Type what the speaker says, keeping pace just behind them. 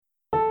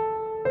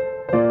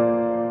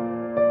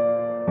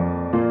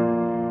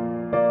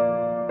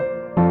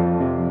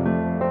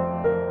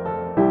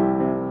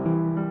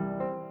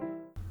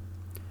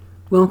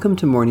Welcome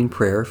to morning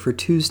prayer for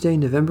Tuesday,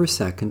 November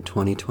 2nd,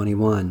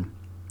 2021.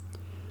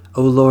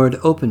 O Lord,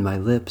 open my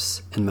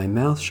lips, and my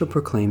mouth shall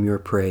proclaim your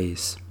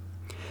praise.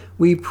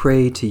 We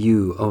pray to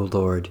you, O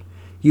Lord.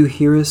 You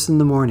hear us in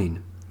the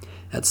morning.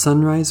 At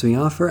sunrise we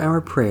offer our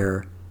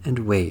prayer and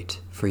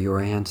wait for your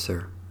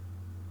answer.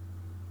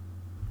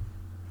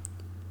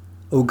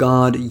 O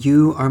God,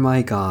 you are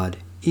my God.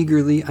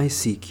 Eagerly I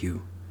seek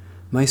you.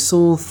 My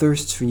soul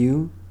thirsts for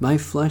you, my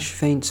flesh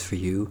faints for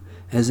you,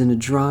 as in a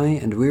dry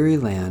and weary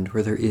land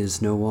where there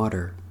is no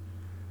water.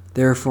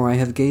 Therefore I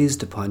have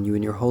gazed upon you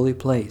in your holy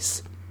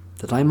place,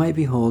 that I might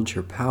behold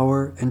your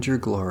power and your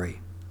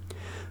glory.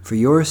 For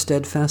your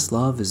steadfast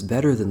love is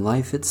better than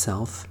life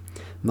itself.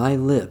 My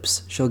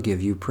lips shall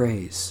give you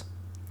praise.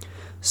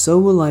 So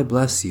will I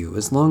bless you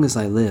as long as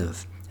I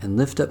live, and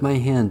lift up my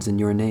hands in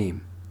your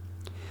name.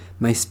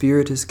 My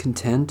spirit is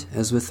content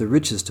as with the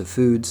richest of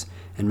foods,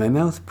 and my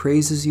mouth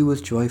praises you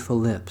with joyful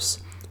lips,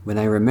 when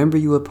I remember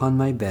you upon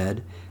my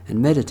bed and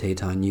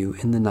meditate on you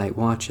in the night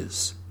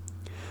watches.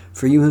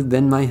 For you have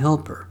been my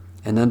helper,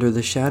 and under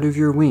the shadow of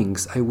your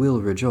wings I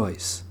will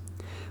rejoice.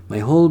 My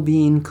whole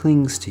being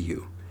clings to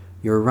you.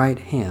 Your right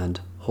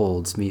hand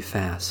holds me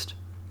fast.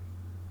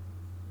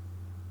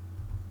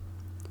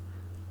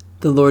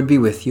 The Lord be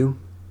with you.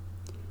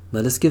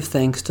 Let us give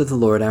thanks to the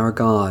Lord our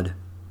God.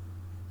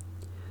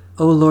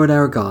 O Lord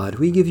our God,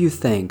 we give you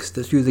thanks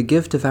that through the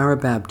gift of our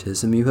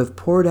baptism you have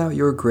poured out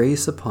your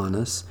grace upon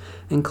us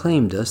and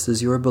claimed us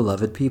as your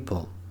beloved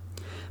people.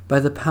 By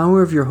the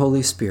power of your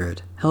Holy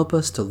Spirit, help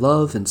us to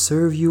love and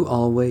serve you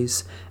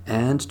always,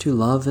 and to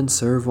love and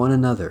serve one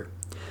another.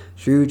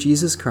 Through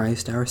Jesus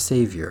Christ our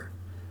Savior.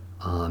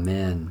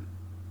 Amen.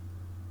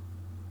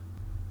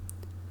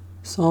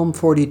 Psalm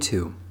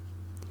 42.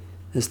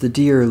 As the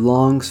deer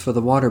longs for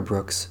the water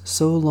brooks,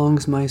 so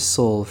longs my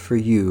soul for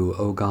you,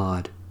 O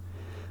God.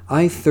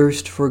 I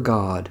thirst for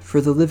God, for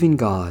the living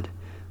God.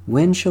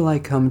 When shall I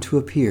come to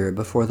appear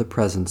before the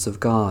presence of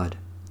God?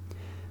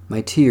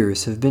 My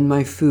tears have been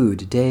my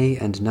food day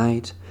and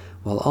night,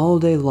 while all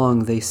day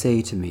long they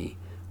say to me,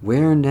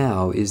 Where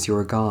now is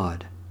your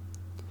God?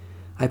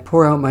 I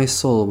pour out my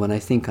soul when I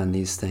think on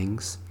these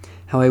things,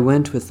 how I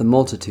went with the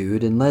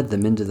multitude and led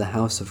them into the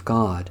house of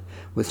God,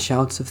 with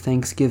shouts of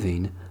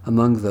thanksgiving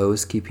among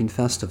those keeping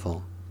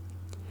festival.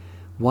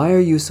 Why are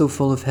you so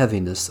full of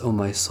heaviness, O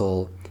my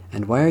soul,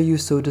 and why are you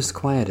so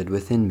disquieted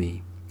within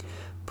me?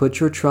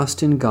 Put your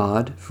trust in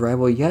God, for I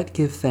will yet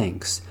give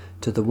thanks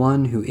to the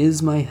one who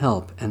is my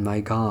help and my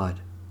God.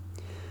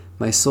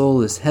 My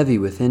soul is heavy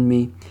within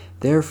me,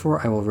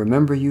 therefore I will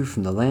remember you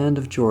from the land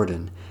of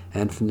Jordan,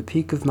 and from the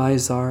peak of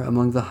Mizar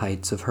among the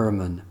heights of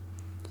Hermon.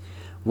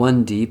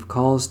 One deep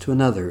calls to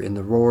another in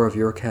the roar of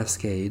your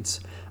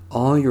cascades.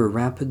 All your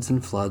rapids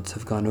and floods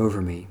have gone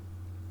over me.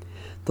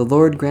 The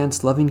Lord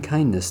grants loving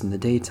kindness in the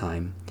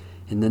daytime.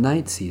 In the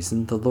night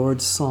season, the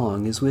Lord's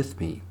song is with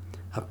me,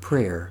 a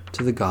prayer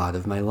to the God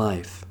of my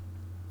life.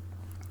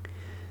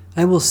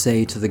 I will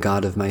say to the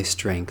God of my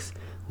strength,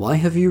 Why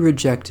have you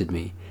rejected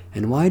me,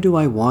 and why do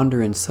I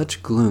wander in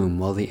such gloom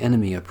while the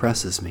enemy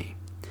oppresses me?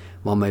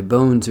 While my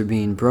bones are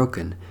being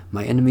broken,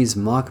 my enemies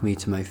mock me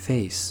to my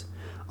face.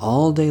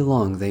 All day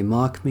long they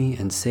mock me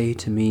and say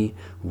to me,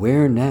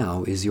 Where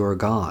now is your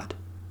God?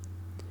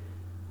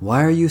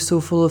 Why are you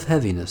so full of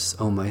heaviness,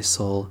 O my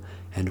soul,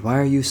 and why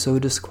are you so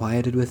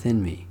disquieted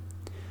within me?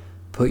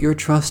 Put your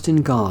trust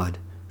in God,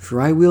 for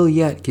I will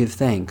yet give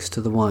thanks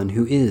to the one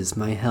who is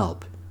my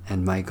help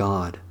and my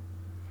God.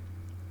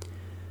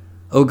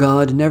 O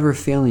God,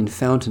 never-failing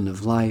fountain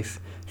of life,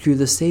 through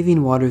the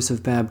saving waters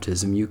of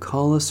baptism you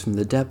call us from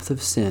the depth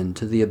of sin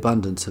to the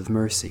abundance of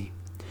mercy.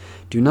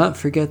 Do not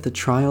forget the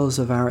trials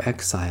of our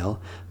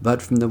exile,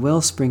 but from the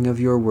wellspring of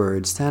your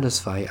word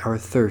satisfy our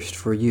thirst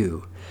for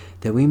you,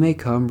 that we may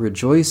come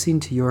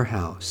rejoicing to your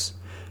house.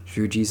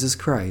 Through Jesus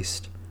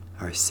Christ,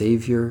 our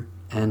Savior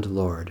and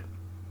Lord.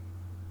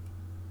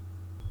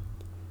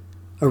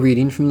 A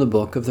reading from the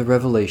book of the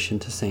Revelation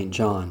to St.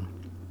 John.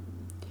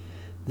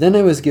 Then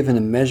I was given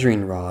a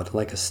measuring rod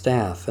like a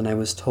staff, and I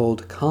was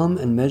told, Come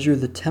and measure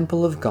the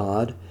temple of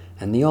God,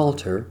 and the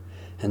altar,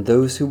 and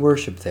those who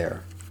worship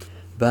there.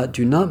 But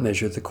do not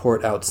measure the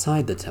court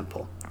outside the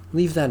temple.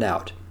 Leave that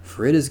out,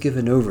 for it is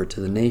given over to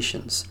the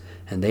nations,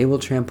 and they will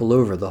trample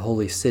over the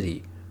holy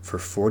city for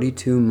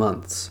 42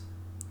 months.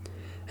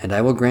 And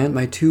I will grant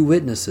my 2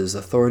 witnesses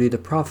authority to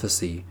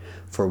prophesy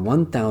for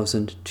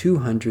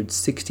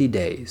 1,260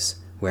 days,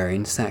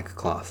 wearing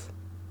sackcloth.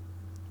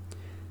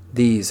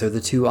 These are the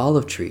 2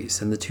 olive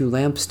trees and the 2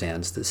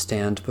 lampstands that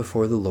stand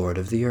before the Lord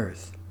of the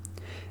earth.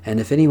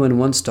 And if anyone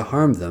wants to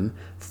harm them,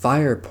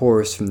 fire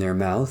pours from their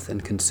mouth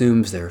and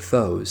consumes their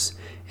foes.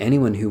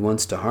 Anyone who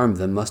wants to harm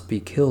them must be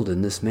killed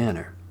in this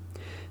manner.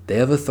 They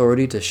have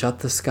authority to shut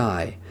the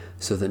sky,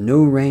 so that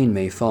no rain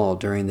may fall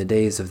during the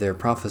days of their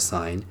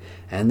prophesying,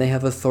 and they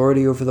have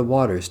authority over the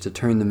waters to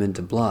turn them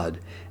into blood,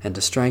 and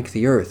to strike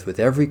the earth with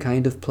every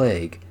kind of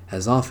plague,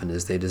 as often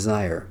as they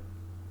desire.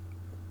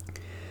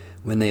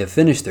 When they have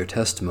finished their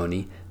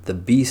testimony, the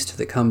beast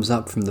that comes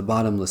up from the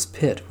bottomless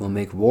pit will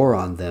make war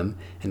on them,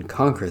 and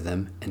conquer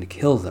them, and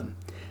kill them,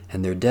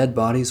 and their dead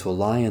bodies will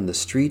lie in the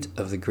street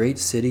of the great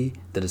city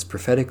that is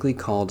prophetically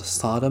called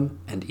Sodom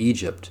and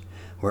Egypt,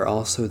 where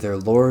also their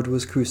Lord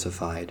was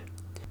crucified.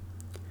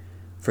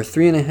 For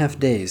 3.5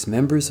 days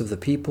members of the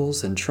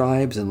peoples and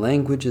tribes and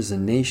languages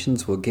and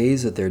nations will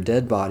gaze at their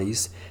dead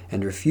bodies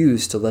and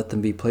refuse to let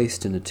them be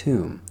placed in a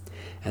tomb,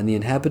 and the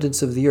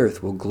inhabitants of the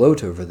earth will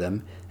gloat over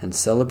them and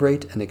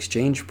celebrate and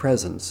exchange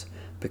presents,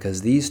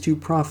 because these 2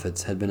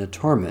 prophets had been a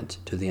torment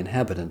to the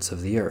inhabitants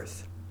of the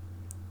earth.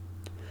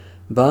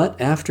 But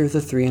after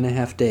the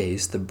 3.5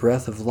 days, the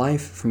breath of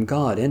life from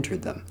God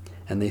entered them,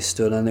 and they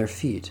stood on their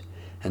feet,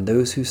 and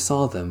those who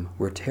saw them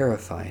were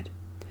terrified.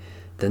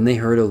 Then they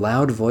heard a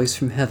loud voice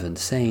from heaven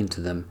saying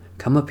to them,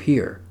 "Come up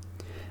here."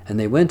 And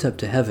they went up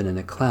to heaven in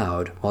a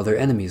cloud, while their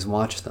enemies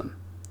watched them.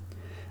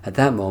 At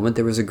that moment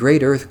there was a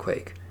great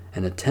earthquake,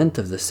 and a tenth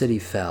of the city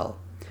fell.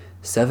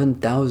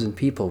 7,000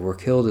 people were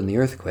killed in the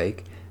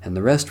earthquake, and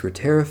the rest were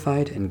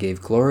terrified and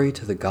gave glory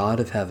to the God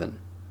of heaven.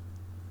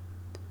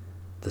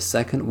 The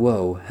second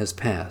woe has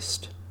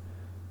passed.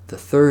 The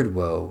third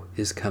woe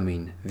is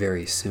coming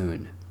very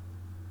soon.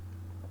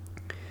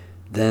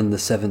 Then the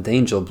 7th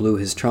angel blew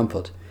his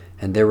trumpet,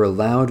 and there were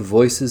loud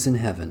voices in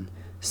heaven,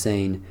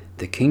 saying,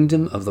 "The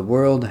kingdom of the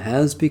world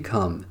has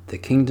become the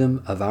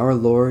kingdom of our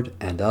Lord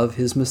and of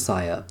his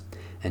Messiah,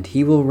 and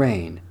he will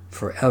reign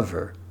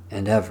forever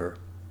and ever."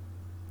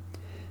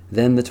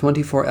 Then the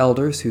 24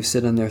 elders who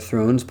sit on their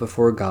thrones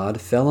before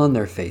God fell on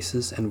their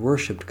faces and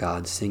worshipped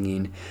God,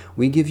 singing,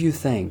 "We give you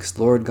thanks,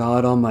 Lord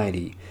God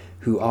Almighty,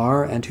 who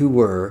are and who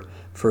were,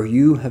 for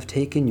you have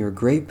taken your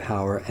great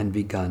power and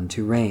begun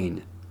to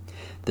reign.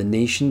 The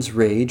nations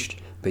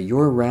raged, but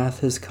your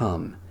wrath has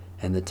come,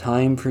 and the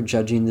time for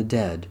judging the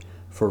dead,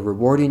 for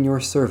rewarding your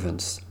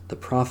servants, the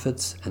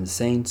prophets and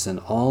saints and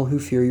all who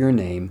fear your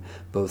name,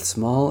 both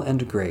small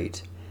and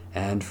great,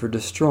 and for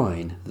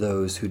destroying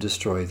those who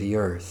destroy the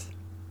earth."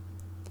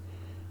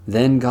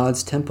 Then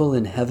God's temple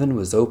in heaven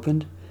was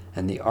opened,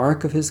 and the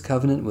ark of his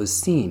covenant was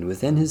seen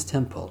within his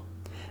temple,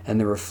 and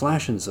there were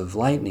flashes of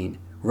lightning,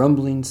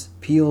 rumblings,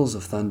 peals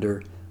of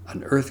thunder,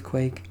 an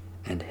earthquake,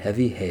 and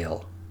heavy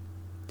hail.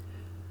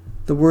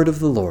 The word of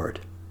the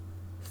Lord.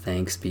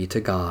 Thanks be to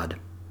God.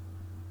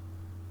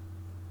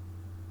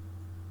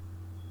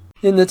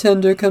 In the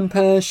tender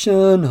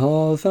compassion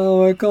of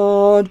our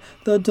God,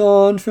 the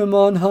dawn from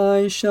on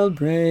high shall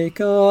break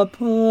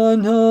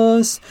upon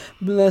us.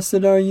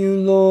 Blessed are you,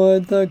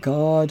 Lord, the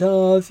God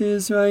of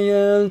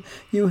Israel.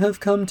 You have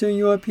come to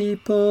your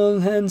people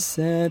and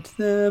set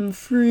them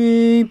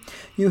free.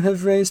 You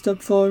have raised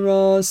up for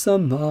us a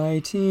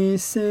mighty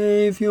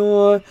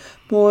Savior,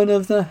 born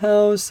of the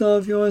house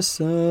of your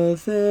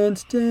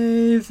servant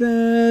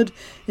David.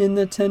 In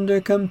the tender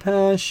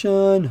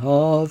compassion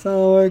of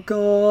our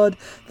God,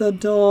 the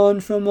dawn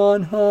from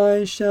on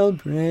high shall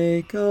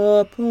break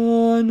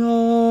upon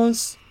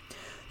us.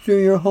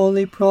 Through your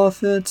holy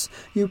prophets,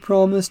 you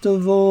promised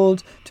of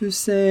old to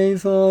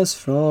save us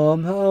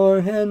from our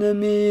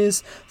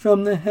enemies,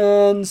 from the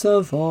hands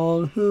of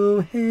all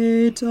who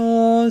hate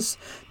us,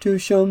 to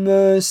show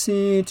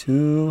mercy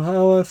to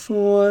our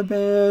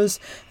forebears,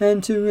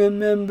 and to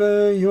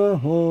remember your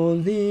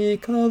holy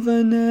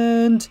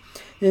covenant.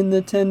 In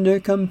the tender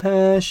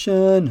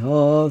compassion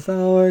of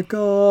our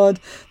God,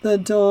 the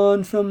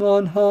dawn from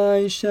on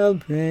high shall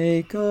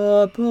break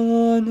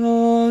upon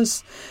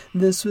us.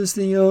 This was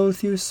the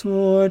oath you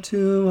swore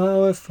to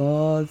our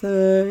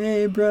father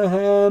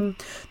Abraham,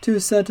 to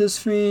set us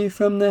free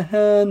from the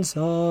hands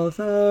of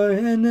our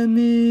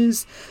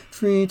enemies,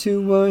 free to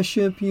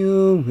worship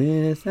you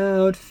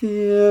without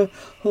fear,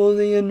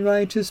 holy and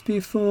righteous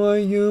before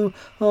you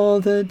all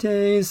the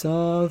days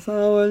of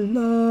our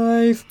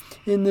life.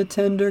 In the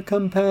tender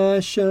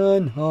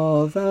compassion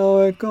of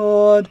our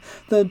God,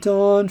 the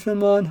dawn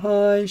from on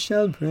high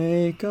shall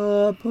break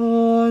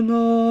upon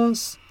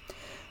us.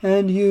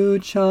 And you,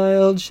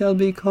 child, shall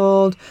be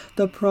called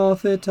the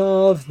prophet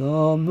of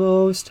the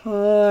Most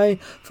High,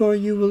 for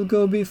you will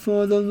go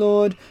before the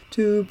Lord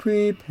to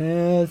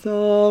prepare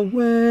the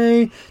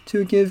way,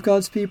 to give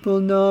God's people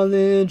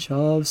knowledge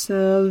of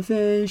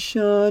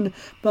salvation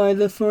by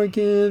the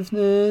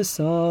forgiveness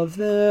of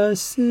their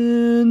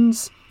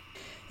sins.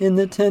 In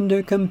the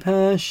tender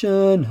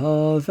compassion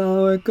of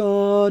our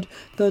God,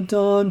 the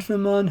dawn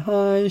from on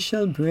high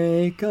shall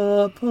break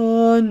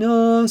upon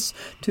us,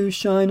 to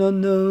shine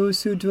on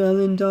those who dwell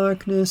in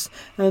darkness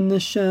and the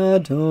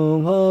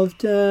shadow of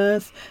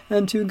death,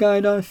 and to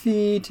guide our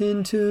feet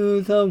into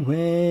the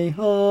way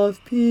of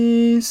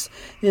peace.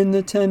 In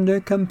the tender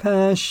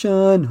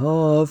compassion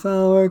of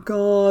our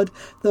God,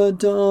 the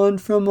dawn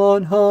from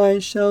on high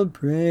shall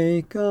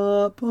break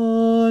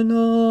upon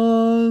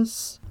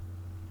us.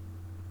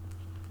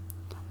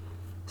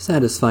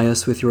 Satisfy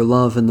us with your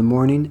love in the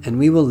morning, and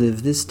we will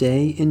live this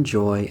day in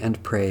joy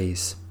and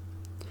praise.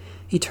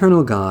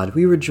 Eternal God,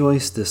 we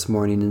rejoice this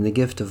morning in the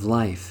gift of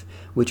life,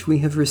 which we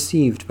have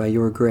received by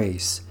your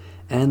grace,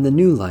 and the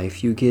new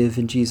life you give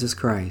in Jesus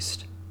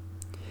Christ.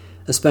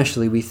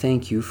 Especially we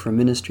thank you for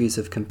ministries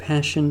of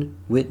compassion,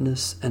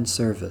 witness, and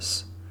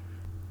service.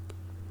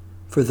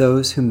 for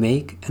those who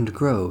make and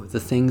grow the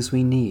things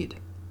we need,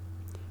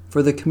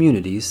 for the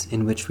communities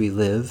in which we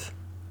live,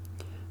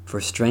 for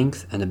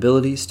strength and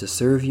abilities to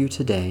serve you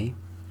today,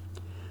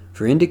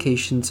 for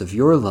indications of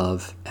your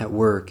love at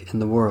work in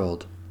the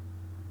world.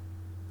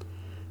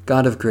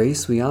 God of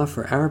grace, we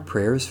offer our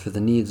prayers for the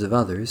needs of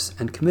others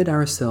and commit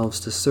ourselves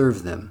to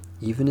serve them,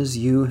 even as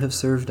you have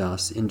served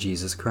us in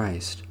Jesus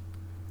Christ.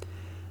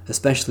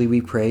 Especially we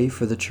pray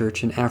for the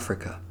Church in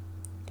Africa,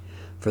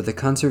 for the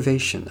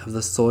conservation of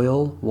the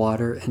soil,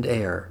 water, and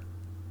air,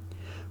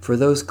 for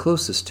those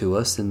closest to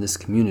us in this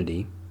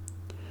community,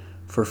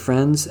 for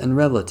friends and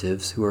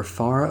relatives who are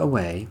far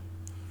away,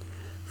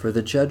 for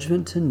the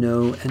judgment to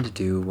know and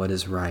do what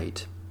is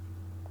right.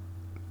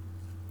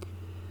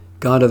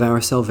 God of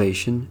our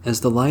salvation,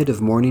 as the light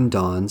of morning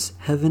dawns,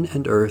 heaven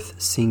and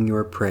earth sing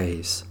your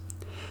praise.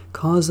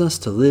 Cause us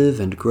to live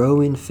and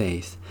grow in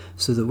faith,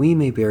 so that we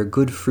may bear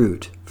good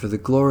fruit for the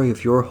glory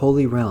of your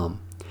holy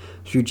realm.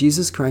 Through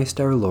Jesus Christ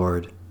our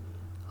Lord.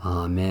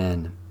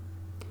 Amen.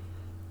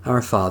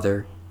 Our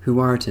Father, who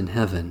art in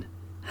heaven,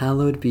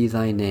 hallowed be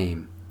thy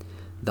name.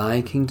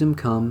 Thy kingdom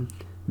come,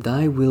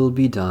 thy will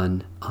be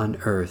done, on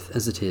earth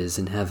as it is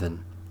in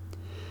heaven.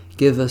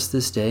 Give us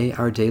this day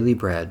our daily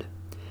bread,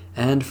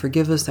 and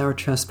forgive us our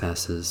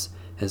trespasses,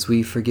 as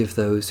we forgive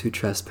those who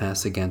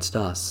trespass against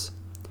us.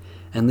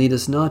 And lead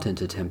us not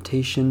into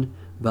temptation,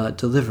 but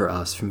deliver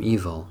us from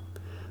evil.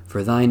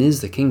 For thine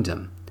is the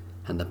kingdom,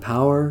 and the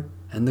power,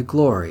 and the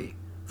glory,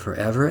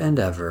 forever and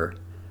ever.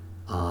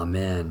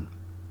 Amen.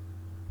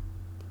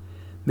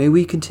 May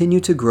we continue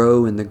to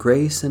grow in the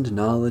grace and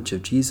knowledge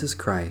of Jesus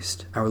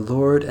Christ, our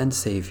Lord and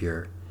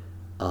Savior.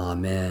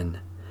 Amen.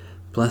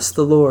 Bless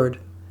the Lord.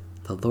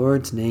 The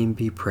Lord's name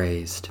be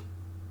praised.